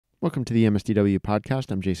Welcome to the MSDW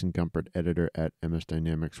podcast. I'm Jason Gumpert, editor at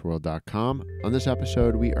msdynamicsworld.com. On this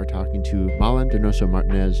episode, we are talking to Malin Donoso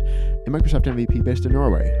Martnes, a Microsoft MVP based in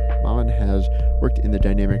Norway. Malin has worked in the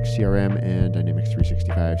Dynamics CRM and Dynamics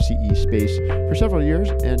 365 CE space for several years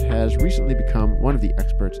and has recently become one of the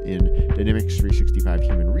experts in Dynamics 365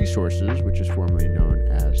 Human Resources, which is formerly known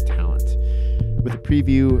as Talent. With a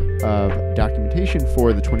preview of documentation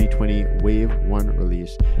for the 2020 Wave 1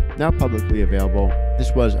 release now publicly available,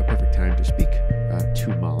 this was a perfect time to speak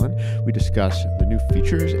to Malin. We discuss the new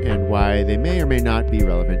features and why they may or may not be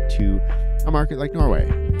relevant to a market like Norway.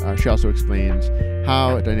 She also explains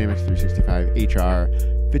how Dynamics 365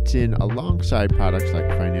 HR fits in alongside products like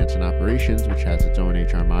Finance and Operations, which has its own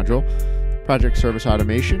HR module, Project Service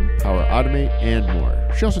Automation, Power Automate, and more.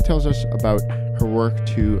 She also tells us about her work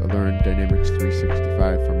to learn Dynamics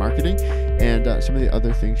 365 for marketing and some of the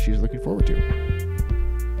other things she's looking forward to.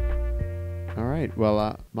 All right.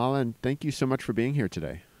 Well, Malin, thank you so much for being here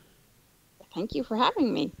today. Thank you for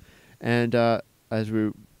having me. And as we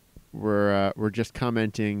were just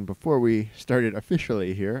commenting before we started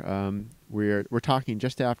officially here, we're talking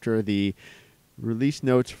just after the release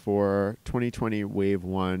notes for 2020 Wave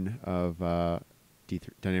 1 of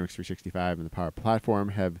Dynamics 365 and the Power Platform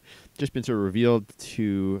have just been sort of revealed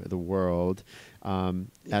to the world.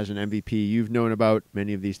 As an MVP, you've known about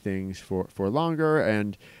many of these things for longer,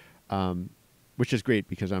 and which is great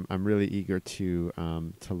because I'm really eager to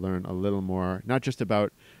learn a little more, not just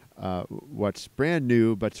about what's brand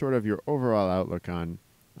new, but sort of your overall outlook on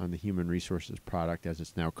the Human Resources product, as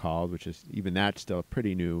it's now called, which is even that still a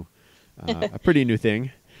pretty new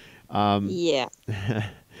thing. Yeah.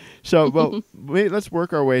 So, well, let's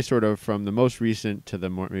work our way sort of from the most recent to the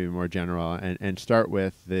maybe more general, and start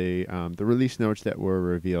with the release notes that were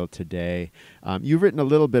revealed today. You've written a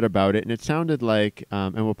little bit about it, and it sounded like,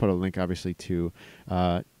 and we'll put a link obviously to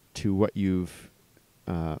what you've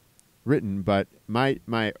written. But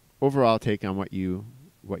my overall take on what you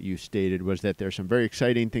stated was that there's some very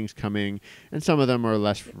exciting things coming, and some of them are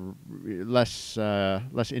less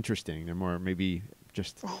interesting. They're more maybe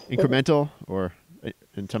just incremental,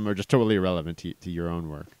 and some are just totally irrelevant to your own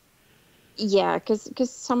work. Yeah, because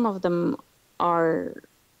some of them are,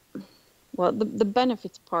 well, the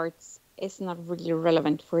benefits parts is not really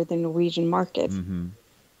relevant for the Norwegian market. Mm-hmm.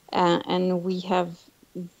 And we have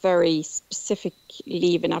very specific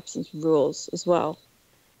leave and absence rules as well.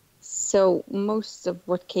 So most of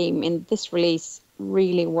what came in this release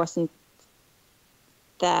really wasn't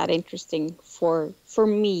that interesting for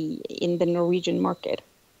me in the Norwegian market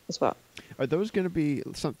as well. Are those going to be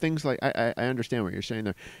some things like, I understand what you're saying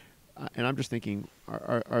there, and I'm just thinking,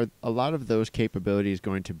 are a lot of those capabilities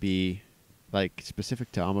going to be like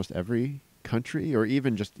specific to almost every country, or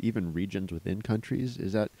even regions within countries?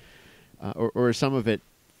 Is that, or is some of it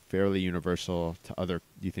fairly universal to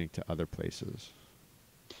other places?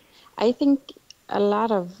 I think a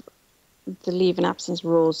lot of the leave and absence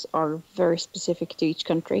rules are very specific to each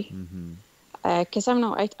country. Because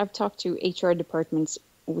I've talked to HR departments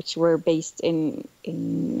which were based in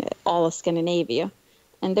all of Scandinavia,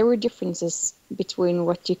 and there were differences between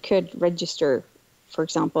what you could register, for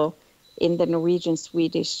example, in the Norwegian,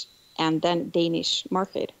 Swedish, and then Danish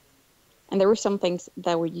market. And there were some things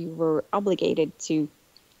that you were obligated to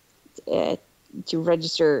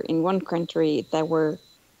register in one country that were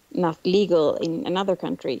not legal in another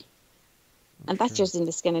country. And that's just in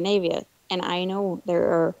the Scandinavia. And I know there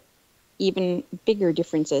are even bigger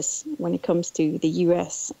differences when it comes to the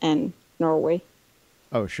US and Norway.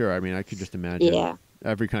 Oh, sure. I mean, I could just imagine. Yeah.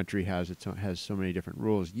 Every country has so many different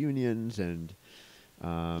rules, unions and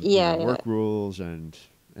work rules and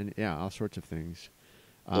all sorts of things.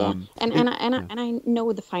 And I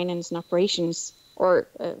know the finance and operations, or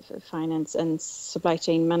finance and supply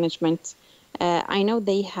chain management. I know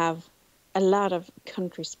they have a lot of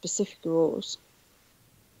country-specific rules.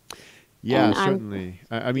 Yeah, and certainly.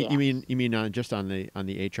 I mean, you mean just on the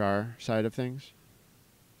HR side of things?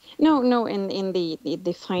 No, in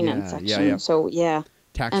the finance section. Yeah. So yeah,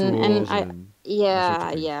 tax rules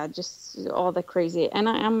and just all the crazy. And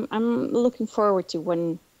I'm looking forward to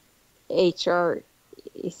when HR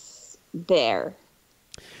is there.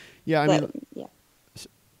 Yeah, I mean,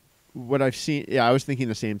 what I've seen, I was thinking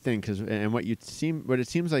the same thing, what it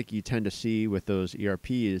seems like you tend to see with those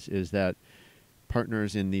ERPs is that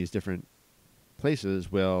partners in these different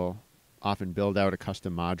places will often build out a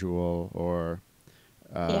custom module or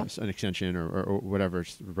an extension or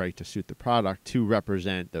whatever's right to suit the product to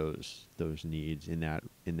represent those needs in that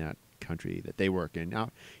country that they work in. Now,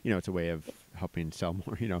 it's a way of helping sell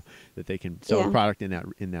more, that they can sell a product in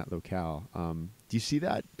that locale. Do you see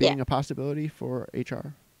that being a possibility for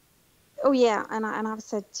HR? Oh yeah, and I've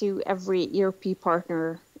said to every ERP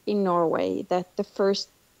partner in Norway that the first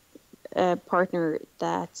partner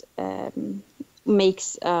that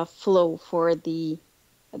makes a flow for the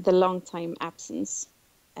long time absence,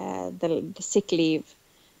 the sick leave,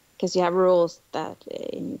 because you have rules that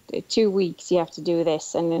in 2 weeks you have to do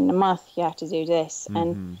this, and in a month you have to do this,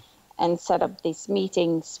 Mm-hmm. and set up these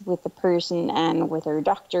meetings with the person and with her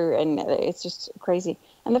doctor, and it's just crazy.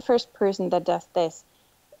 And the first person that does this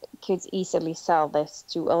could easily sell this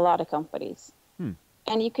to a lot of companies. Hmm.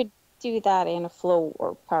 And you could do that in a Flow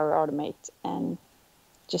or Power Automate and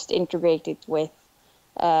just integrate it with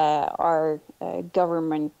our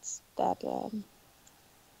government that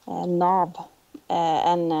knob.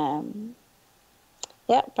 And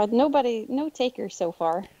yeah, but no takers so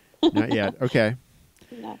far. Not yet. Okay.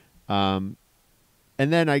 No. Um,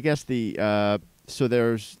 and then I guess so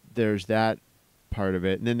there's that part of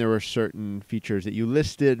it, and then there were certain features that you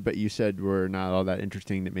listed, but you said were not all that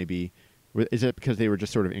interesting. That maybe is it because they were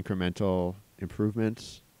just sort of incremental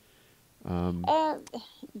improvements? Um, Uh,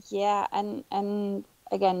 yeah, and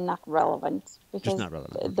again, not relevant just because not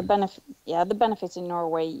relevant. the Okay. benefit, yeah, the benefits in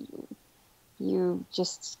Norway, you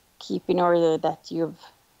just keep in order that you've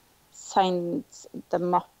signed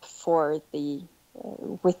them up for the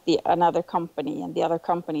with the another company, and the other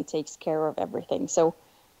company takes care of everything. So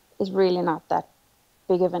it's really not that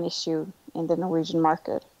big of an issue in the Norwegian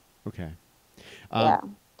market. Okay. Yeah,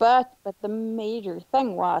 but the major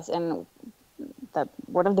thing was, and that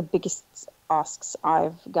one of the biggest asks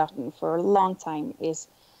I've gotten for a long time is,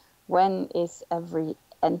 when is every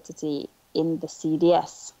entity in the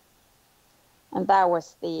CDS? And that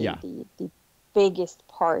was Yeah. the biggest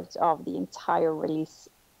part of the entire release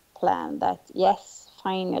plan, that yes,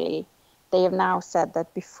 finally, they have now said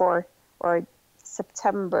that before or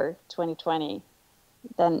September 2020,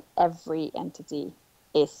 then every entity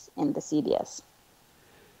is in the CDS.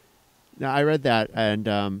 Now I read that, and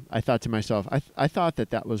I thought to myself, I thought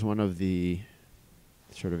that was one of the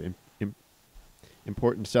sort of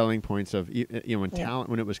important selling points of Yeah.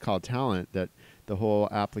 when it was called Talent, that the whole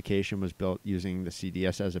application was built using the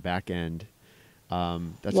CDS as a back end.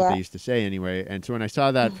 That's what they Yeah. used to say anyway. And so when I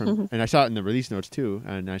saw that and I saw it in the release notes too,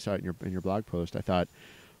 and I saw it in your blog post, I thought,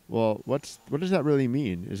 well, what does that really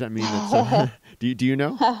mean? Does that mean that so? Do you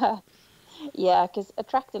know? Yeah, because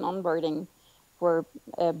Attract and Onboarding were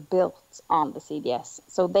built on the CDS.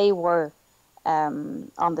 So they were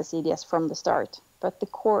on the CDS from the start. But the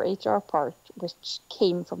core HR part, which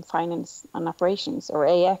came from Finance and Operations, or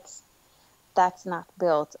AX, that's not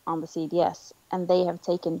built on the CDS. And they have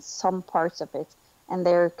taken some parts of it, and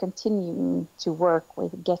they're continuing to work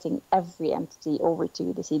with getting every entity over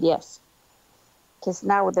to the CDS. Because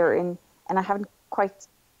now they're in, and I haven't quite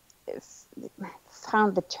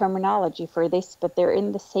found the terminology for this, but they're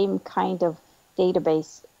in the same kind of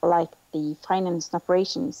database like the Finance and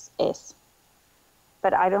Operations is.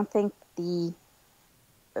 But I don't think the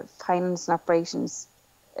Finance and Operations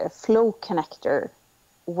flow connector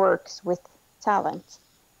works with Talent.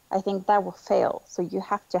 I think that will fail. So you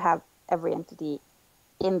have to have every entity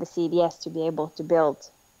in the CDS to be able to build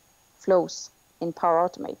flows in Power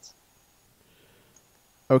Automate.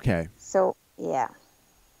 Okay. So yeah.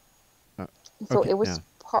 So Okay. it Yeah. was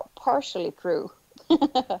partially true.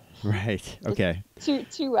 Right. Just Okay.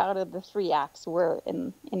 two out of the three apps were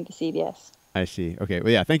in the CDS. I see. Okay.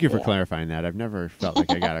 Well, yeah. Thank you for Yeah. clarifying that. I've never felt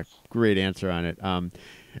like I got a great answer on it.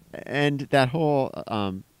 And that whole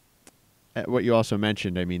what you also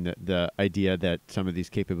mentioned. I mean, the idea that some of these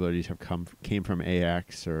capabilities came from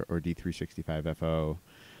AX or D365 FO,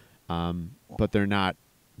 but they're not.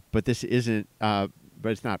 But this isn't.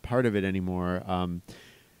 But it's not part of it anymore.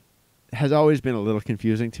 Has always been a little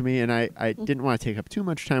confusing to me, and I didn't want to take up too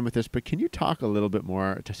much time with this, but can you talk a little bit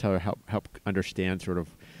more to sort of help understand sort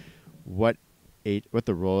of what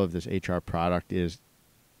the role of this HR product is,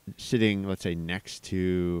 sitting, let's say, next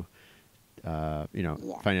to Yeah.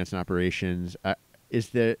 finance and operations? Is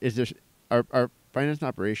there are finance and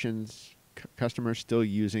operations customers still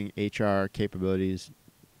using HR capabilities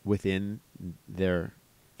within their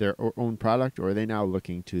own product, or are they now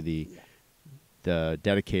looking to the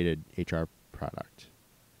dedicated HR product?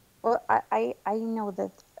 Well, I know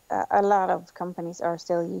that a lot of companies are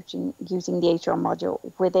still using the HR module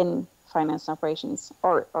within Finance and Operations,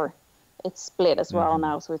 or it's split as well Mm-hmm.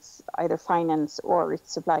 now. So it's either finance or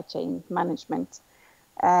it's supply chain management.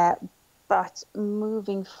 But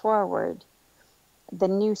moving forward, the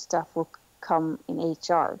new stuff will come in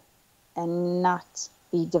HR and not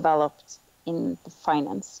be developed in the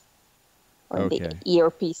finance or in the Okay.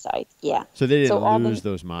 ERP side. Yeah. So they So didn't all lose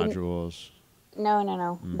those modules. no.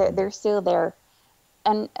 Mm-hmm. They're still there.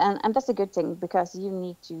 and that's a good thing, because you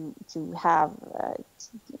need to have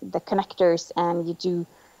the connectors, and you do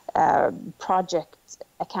project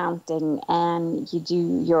accounting, and you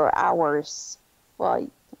do your hours, well,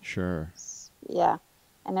 Sure. yeah,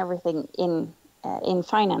 and everything in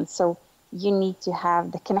finance. So you need to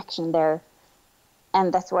have the connection there,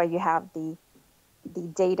 and that's why you have the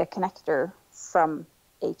data connector from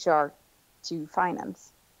HR to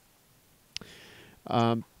finance.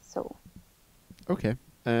 So Okay.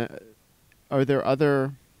 Are there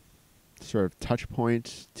other sort of touch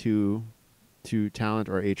points to talent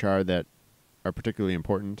or HR that are particularly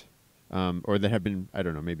important, or that have been, I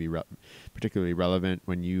don't know, maybe particularly relevant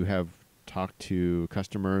when you have talked to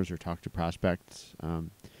customers or talked to prospects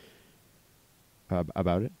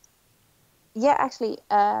about it? yeah, actually,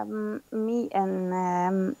 me and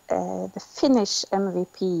the Finnish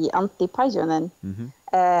MVP Antti Pajunen,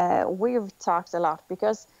 we've talked a lot,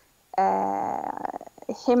 because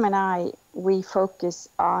him and we focus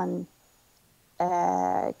on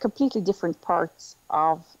completely different parts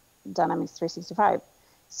of Dynamics 365.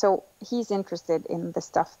 So he's interested in the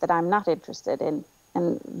stuff that I'm not interested in,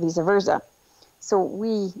 and vice versa. So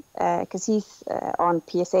because he's on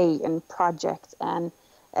PSA and project and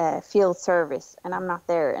field service, and I'm not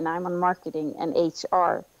there, and I'm on marketing and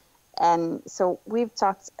HR. And so we've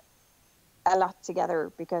talked a lot together,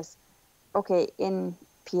 because, okay, in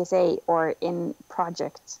PSA or in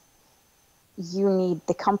project, you need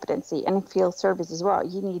the competency, and in field service as well,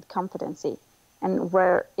 you need competency. And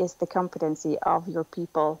where is the competency of your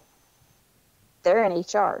people? They're in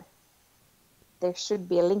HR. There should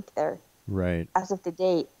be a link there. Right. As of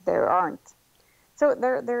today, there aren't. So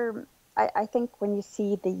I think when you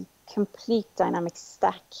see the complete dynamic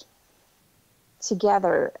stack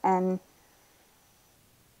together, and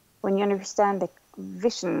when you understand the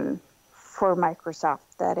vision for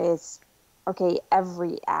Microsoft, that is, okay,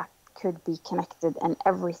 every app could be connected, and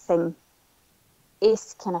everything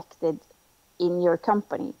is connected in your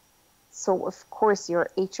company. So of course your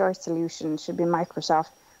HR solution should be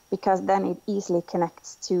Microsoft, because then it easily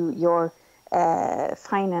connects to your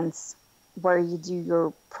finance, where you do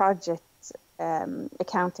your project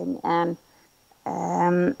accounting, and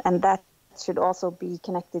that should also be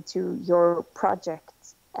connected to your project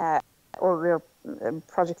or your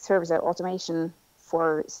project service automation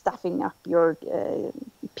for staffing up your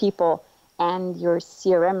people, and your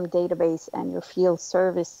CRM database, and your field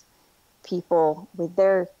service people with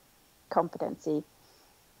their competency,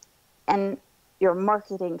 and your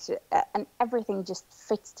marketing, and everything just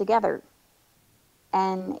fits together.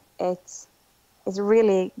 And it's a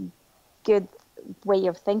really good way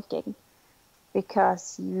of thinking,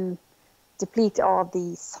 because you deplete all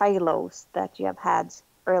the silos that you have had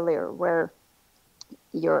earlier, where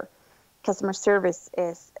your customer service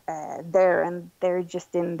is there, and they're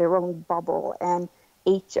just in their own bubble, and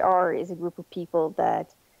HR is a group of people that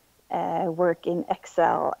work in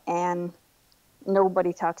Excel, and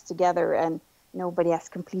nobody talks together, and nobody has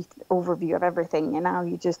complete overview of everything. And now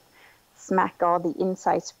you just smack all the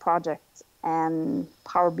insights projects and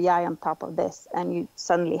Power BI on top of this, and you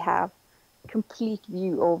suddenly have complete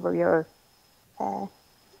view over your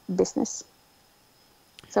business.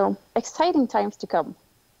 So exciting times to come.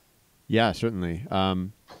 Yeah, certainly. All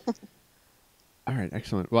right,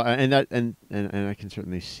 excellent. Well, and I can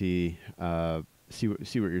certainly see what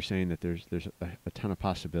you're saying, that there's a ton of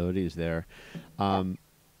possibilities there.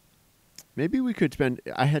 Maybe we could spend.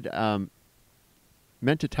 I had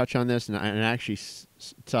meant to touch on this, and I actually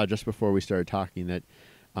saw just before we started talking that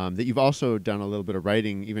you've also done a little bit of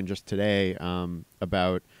writing, even just today,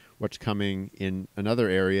 about what's coming in another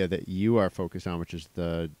area that you are focused on, which is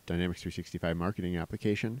the Dynamics 365 marketing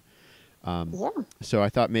application. So I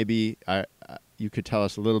thought maybe you could tell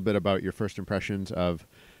us a little bit about your first impressions of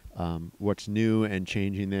what's new and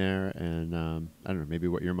changing there, and I don't know, maybe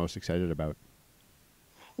what you're most excited about.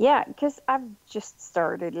 Yeah, because I've just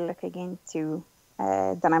started looking into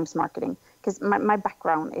Dynamics marketing, because my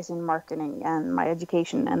background is in marketing and my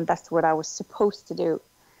education, and that's what I was supposed to do.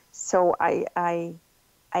 So I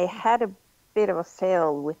had a bit of a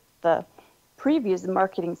fail with the previous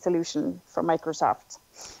marketing solution for Microsoft.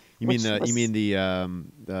 You mean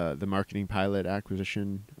the marketing pilot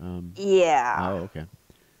acquisition? Yeah. Oh, okay.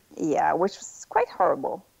 Yeah, which was quite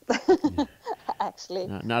horrible, actually.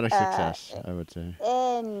 Not a success, I would say.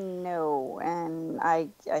 No, and I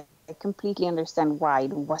completely understand why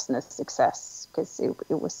it wasn't a success, because it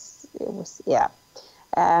was yeah.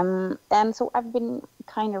 And so I've been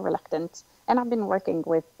kind of reluctant, and I've been working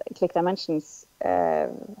with Click Dimensions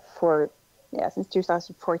since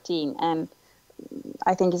 2014, and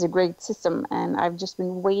I think it's a great system, and I've just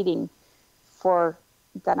been waiting for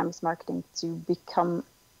Dynamics Marketing to become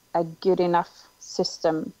a good enough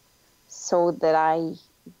system so that I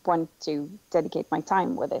want to dedicate my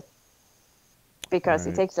time with it. Because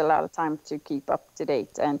it takes a lot of time to keep up to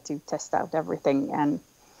date and to test out everything and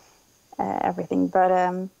everything. But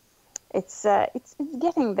it's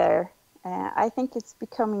getting there. I think it's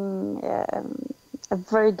becoming a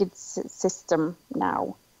very good system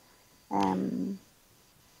now. You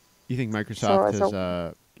think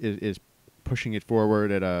Microsoft is pushing it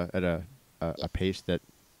forward at a pace that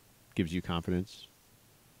gives you confidence?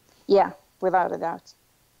 Yeah, without a doubt.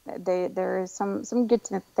 There are some good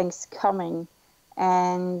things coming,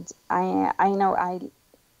 and I know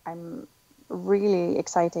I'm really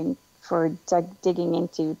excited for digging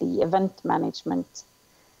into the event management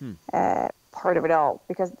part of it all,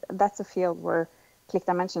 because that's a field where Click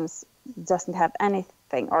Dimensions doesn't have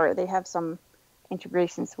anything, or they have some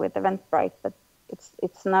integrations with Eventbrite, but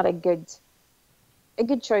it's not a good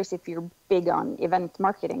choice if you're big on event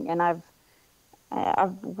marketing. And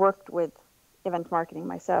I've worked with event marketing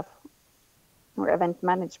myself, or event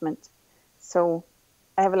management, so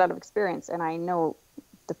I have a lot of experience, and I know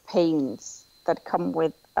the pains that come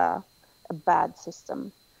with a bad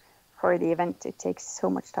system for the event. It takes so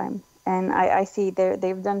much time, and I see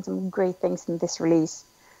they've done some great things in this release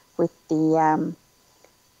with the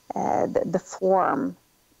form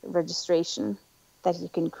registration, that you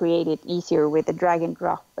can create it easier with a drag and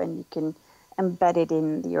drop, and you can embed it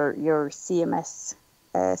in your CMS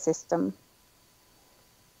system.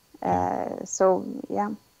 So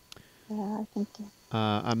yeah, I think.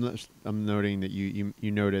 I'm noting that you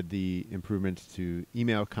noted the improvements to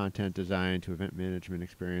email content design, to event management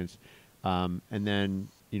experience, and then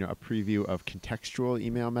a preview of contextual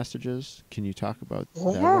email messages. Can you talk about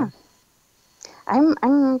that? Yeah,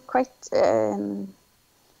 I'm quite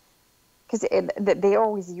because they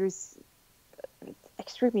always use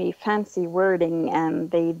extremely fancy wording, and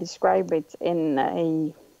they describe it in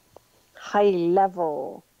a high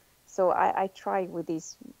level. So I try with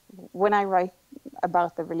these, when I write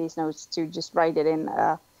about the release notes, to just write it in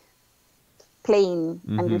plain,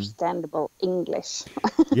 understandable English.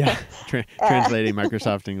 Yeah, translating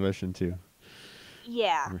Microsoft English into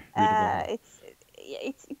yeah, readable.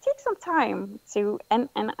 It takes some time to, and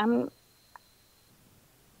I'm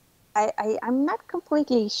not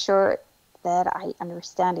completely sure that I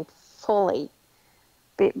understand it fully,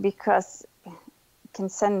 because can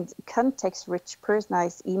send context-rich,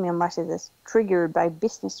 personalized email messages triggered by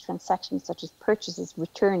business transactions such as purchases,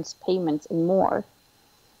 returns, payments, and more.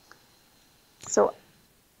 So,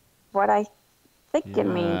 what I think it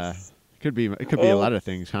means, it could be a lot of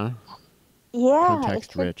things, huh? Yeah,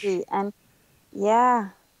 Context-rich. it could be, and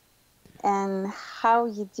and how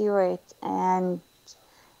you do it, and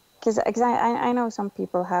because I know some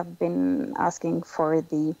people have been asking for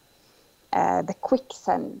the quick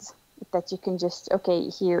send, that you can just, okay,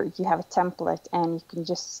 here you have a template, and you can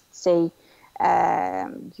just say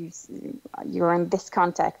you're in this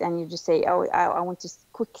contact, and you just say, oh, I want to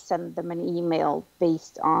quick send them an email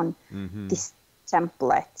based on this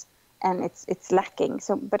template, and it's lacking.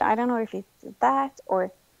 So, but I don't know if it's that,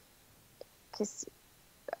 or because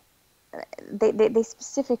they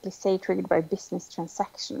specifically say triggered by business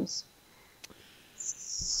transactions.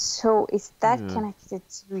 So is that connected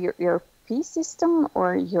to your ERP system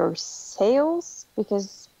or your sales?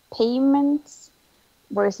 Because payments,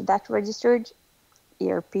 where is that registered?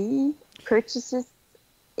 ERP, purchases,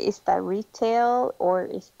 is that retail, or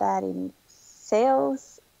is that in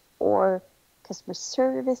sales or customer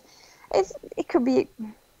service? It could be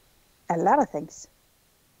a lot of things.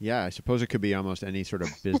 Yeah, I suppose it could be almost any sort of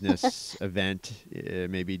business event,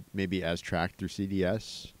 maybe as tracked through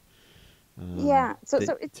CDS.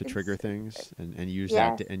 To trigger things and use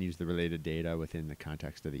that and use the related data within the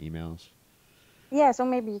context of the emails. Yeah, so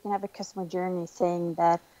maybe you can have a customer journey saying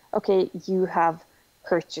that, okay, you have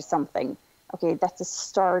purchased something. Okay, that's the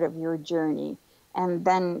start of your journey, and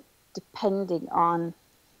then depending on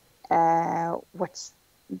what's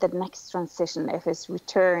the next transition, if it's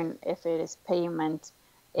return, if it is payment,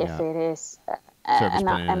 if it is service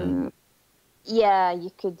plan.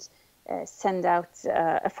 You could send out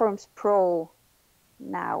a Forms Pro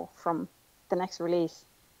now from the next release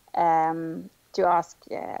to ask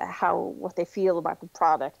what they feel about the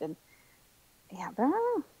product, and but I don't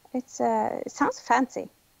know. It sounds fancy.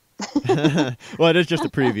 Well, it is just a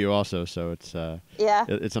preview, also, so it's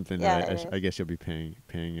it's something that I guess you'll be paying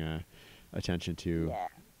attention to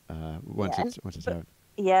once it's out.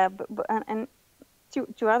 Yeah, but and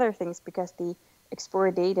two other things, because the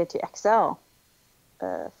export data to Excel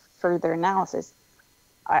further analysis,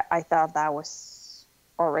 I thought that was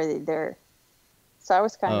already there. So I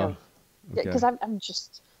was kind Oh, of, okay. because I'm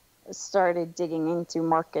just started digging into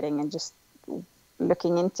marketing and just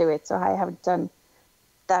looking into it. So I haven't done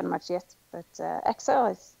that much yet, but Excel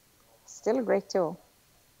is still a great tool.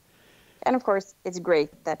 And of course, it's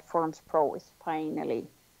great that Forms Pro is finally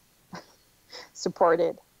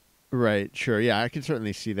supported. Right, sure. Yeah, I can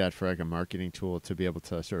certainly see that for like a marketing tool to be able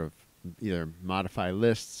to sort of either modify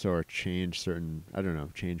lists or change certain, I don't know,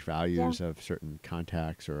 change Yeah, values of certain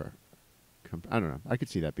contacts or, I don't know. I could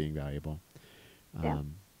see that being valuable. yeah,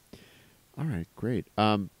 Um, all right, great.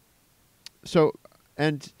 So,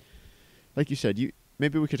 and like you said, you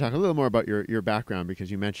maybe we could talk a little more about your background because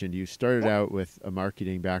you mentioned you started yeah. out with a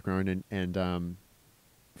marketing background and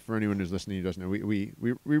for anyone who's listening who doesn't know, we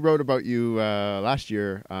wrote about you last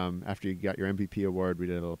year after you got your MVP award. We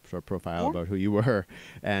did a little sort of profile Yeah. about who you were,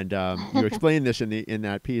 and you explained this in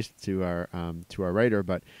that piece to our writer.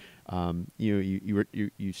 But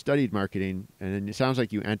you studied marketing, and then it sounds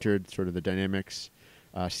like you entered sort of the Dynamics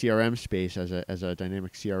CRM space as a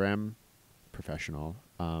Dynamics CRM professional,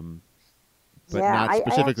 but Yeah, not I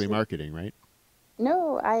specifically actually, marketing, right?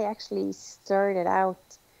 no, I actually started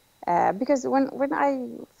out because when I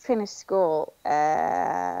finished school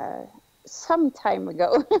some time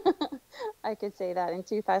ago, I could say that in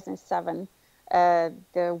 2007,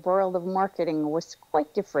 the world of marketing was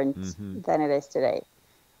quite different Mm-hmm. than it is today,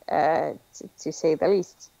 to say the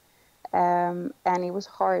least. And it was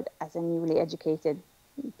hard as a newly educated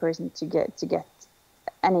person to get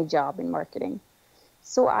any job in marketing.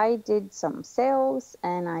 So I did some sales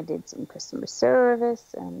and I did some customer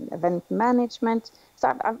service and event management.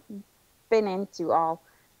 So I've been into all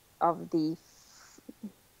of the,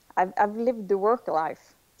 I've lived the work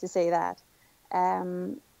life, to say that.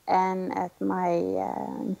 Um, and at my,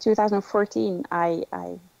 in 2014, I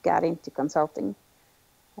got into consulting.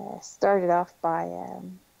 Started off by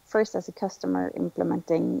first as a customer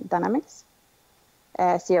implementing Dynamics,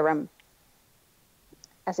 CRM,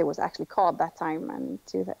 as it was actually called that time, and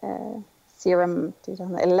to the CRM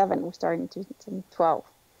 2011, we started in 2012.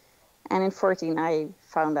 And in 14, I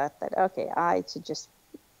found out that, okay, I should just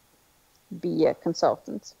be a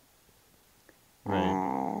consultant.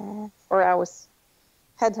 Right. Or I was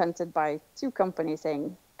headhunted by two companies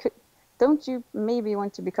saying, don't you maybe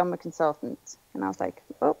want to become a consultant? And I was like,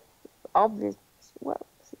 oh, obvious. Well,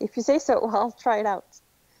 if you say so, I'll try it out.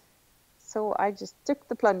 So I just took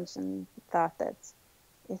the plunge and thought that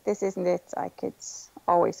if this isn't it, I could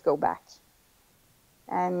always go back.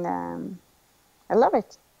 And I love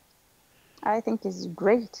it. I think it's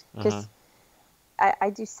great Uh huh. because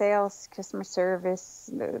I do sales, customer service,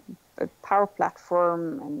 the Power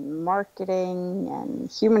Platform, and marketing,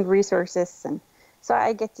 and human resources, and so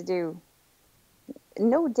I get to do.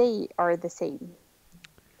 No day are the same,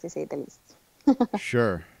 to say the least.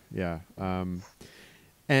 Sure. Yeah.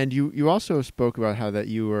 And you also spoke about how that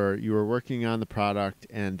you were working on the product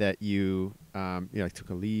and that you like took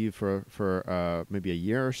a leave for maybe a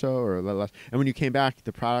year or so or a little less. And when you came back,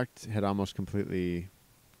 the product had almost completely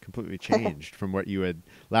changed from what you had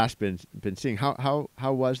last been seeing. How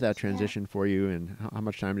was that Yeah. transition for you, and how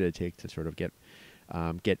much time did it take to sort of get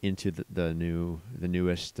into the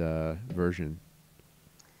newest version?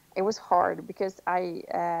 It was hard because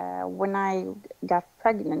when I got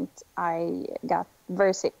pregnant, I got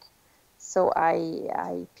very sick. So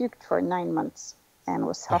I puked for 9 months and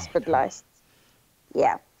was Oh no. hospitalized.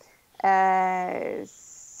 Yeah.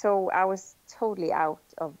 So I was totally out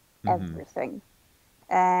of Mm-hmm. everything.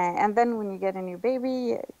 And then when you get a new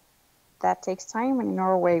baby, that takes time. And in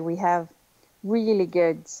Norway, we have really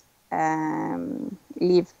good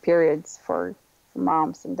leave periods for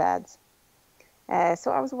moms and dads.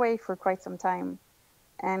 So I was away for quite some time.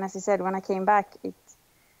 And as I said, when I came back,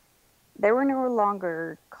 they were no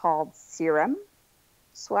longer called CRM.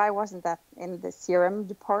 So I wasn't that in the CRM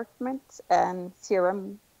department, and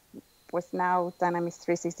CRM was now Dynamics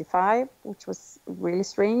 365, which was really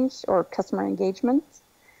strange, or customer engagement.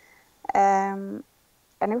 Um,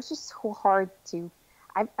 and it was just so hard to.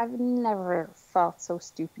 I've never felt so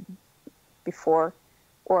stupid before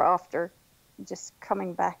or after, just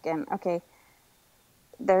coming back and okay,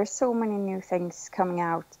 there's so many new things coming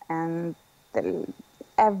out, and the,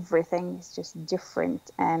 everything is just different,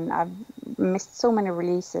 and I've missed so many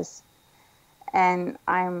releases, and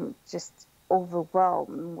I'm just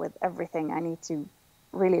overwhelmed with everything I need to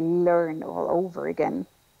really learn all over again.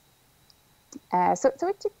 So it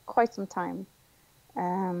took quite some time,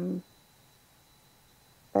 um,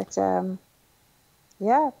 but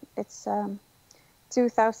yeah, it's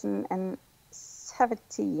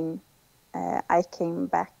 2017. I came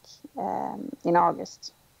back in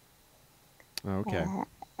August. Okay.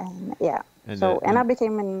 Uh, And yeah, And and I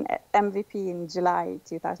became an MVP in July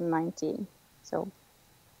 2019. So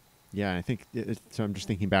yeah, I think so. I'm just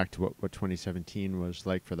thinking back to what 2017 was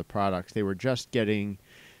like for the products. They were just getting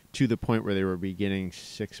to the point where they were beginning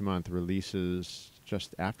 6-month releases.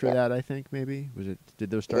 Just after yeah, that, I think maybe did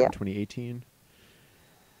those start yeah, in 2018?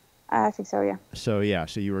 I think so. Yeah. So yeah,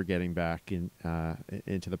 so you were getting back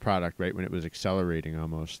into the product right when it was accelerating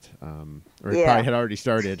almost, or it probably Yeah. had already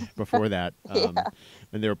started before that, Yeah.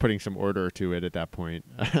 and they were putting some order to it at that point.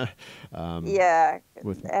 Yeah,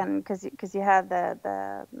 With and because you had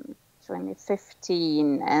the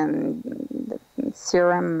 2015 and the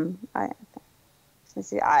serum. I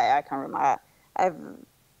can't remember. I've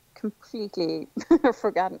completely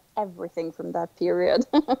forgotten everything from that period.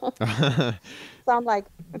 So I'm like,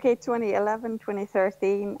 okay, 2011,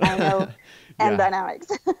 2013, I know, and yeah, Dynamics.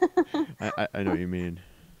 I know what you mean.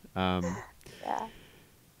 Yeah.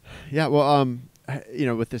 Yeah, well,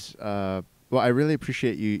 with this, well, I really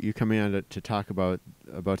appreciate you coming on to talk about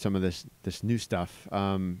some of this new stuff.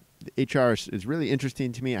 HR is really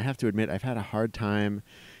interesting to me. I have to admit, I've had a hard time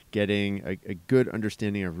getting a good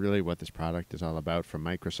understanding of really what this product is all about from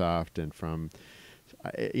Microsoft and from,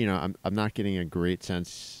 I'm not getting a great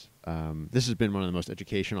sense. This has been one of the most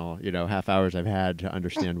educational, half hours I've had to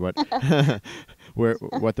understand what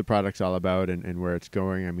what the product's all about and where it's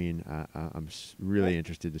going. I mean, I'm really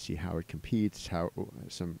interested to see how it competes, how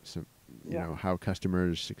how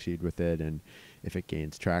customers succeed with it, and if it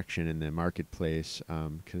gains traction in the marketplace.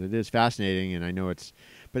 Because it is fascinating, and I know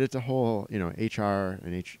but it's a whole, HR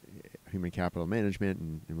and human capital management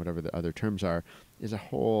and whatever the other terms are, is a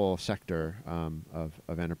whole sector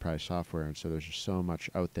of enterprise software, and so there's just so much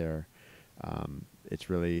out there. It's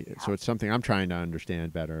really so it's something I'm trying to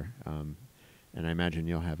understand better, and I imagine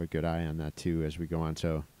you'll have a good eye on that too as we go on.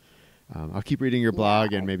 So I'll keep reading your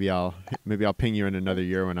blog, and maybe I'll ping you in another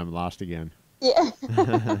year when I'm lost again. Yeah.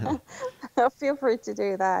 Feel free to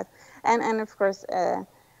do that, and of course,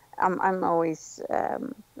 I'm always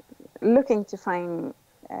looking to find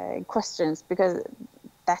questions, because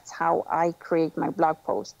that's how I create my blog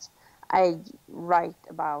posts. I write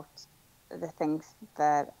about the things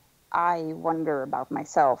that I wonder about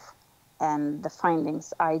myself and the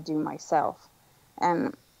findings I do myself.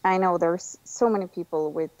 And I know there's so many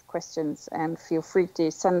people with questions, and feel free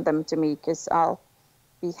to send them to me, because I'll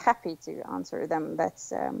be happy to answer them.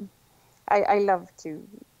 That's I love to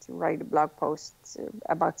write a blog post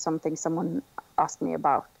about something someone asked me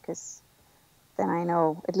about, because then I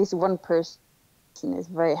know at least one person is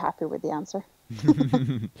very happy with the answer.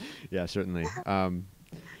 Yeah, certainly.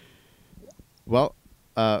 Well,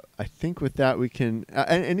 I think with that we can.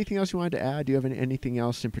 Anything else you wanted to add? Do you have anything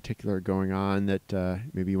else in particular going on that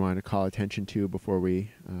maybe you wanted to call attention to before we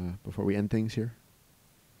end things here?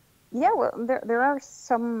 Yeah, well, there are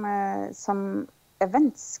some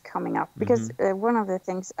events coming up, because one of the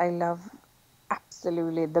things I love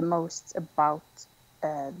absolutely the most about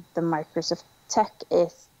the Microsoft tech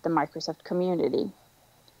is the Microsoft community,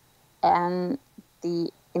 and the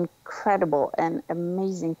incredible and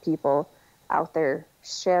amazing people out there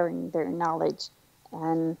sharing their knowledge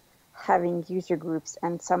and having user groups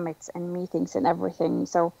and summits and meetings and everything.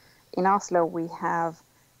 So in Oslo, we have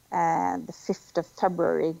the 5th of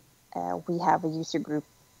February, we have a user group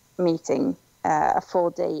meeting, a full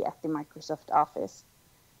day at the Microsoft office.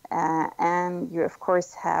 And you, of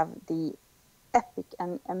course, have the epic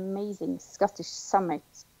and amazing Scottish Summit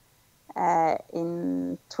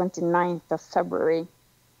in 29th of February,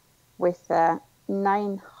 with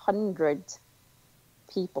 900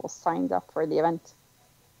 people signed up for the event.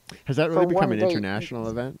 Has that really become an international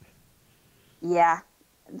event? Yeah,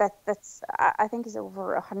 that's I think it's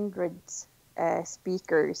over 100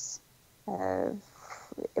 speakers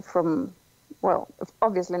from, well,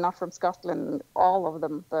 obviously not from Scotland, all of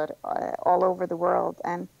them, but all over the world.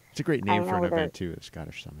 And it's a great name for an event too, the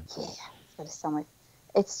Scottish Summit. Yeah, Scottish Summit.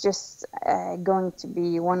 It's just going to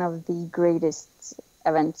be one of the greatest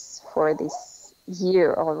events for this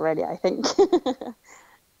year already, I think.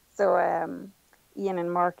 So Ian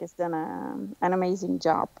and Mark has done an amazing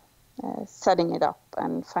job setting it up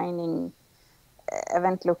and finding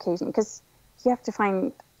event location, because you have to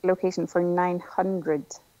find location for 900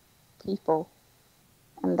 people,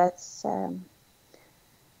 and that's a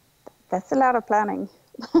lot of planning.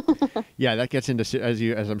 Yeah, that gets into,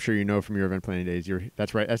 as I'm sure you know from your event planning days.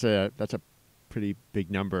 That's right. That's a pretty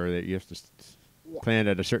big number that you have to plan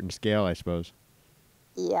at a certain scale, I suppose.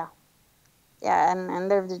 Yeah,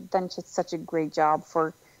 and they've done just such a great job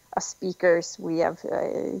for us speakers. We have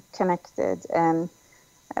connected and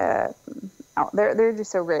Oh, they're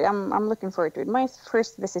just so great. I'm looking forward to it. My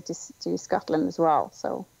first visit to Scotland as well,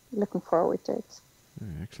 so looking forward to it.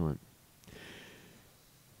 Excellent.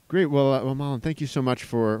 Great. Well, Malin, thank you so much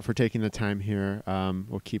for taking the time here.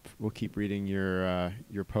 We'll keep reading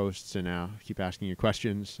your posts, and keep asking you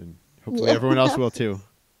questions, and hopefully everyone else will too.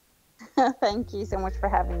 Thank you so much for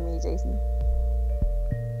having me, Jason.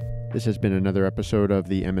 This has been another episode of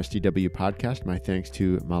the MSDW podcast. My thanks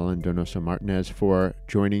to Malin Donoso Martnes for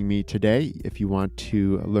joining me today. If you want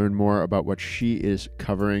to learn more about what she is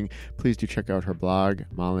covering, please do check out her blog,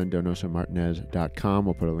 malindonosomartnes.com.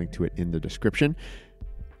 We'll put a link to it in the description.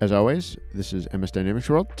 As always, this is MS Dynamics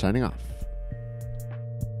World signing off.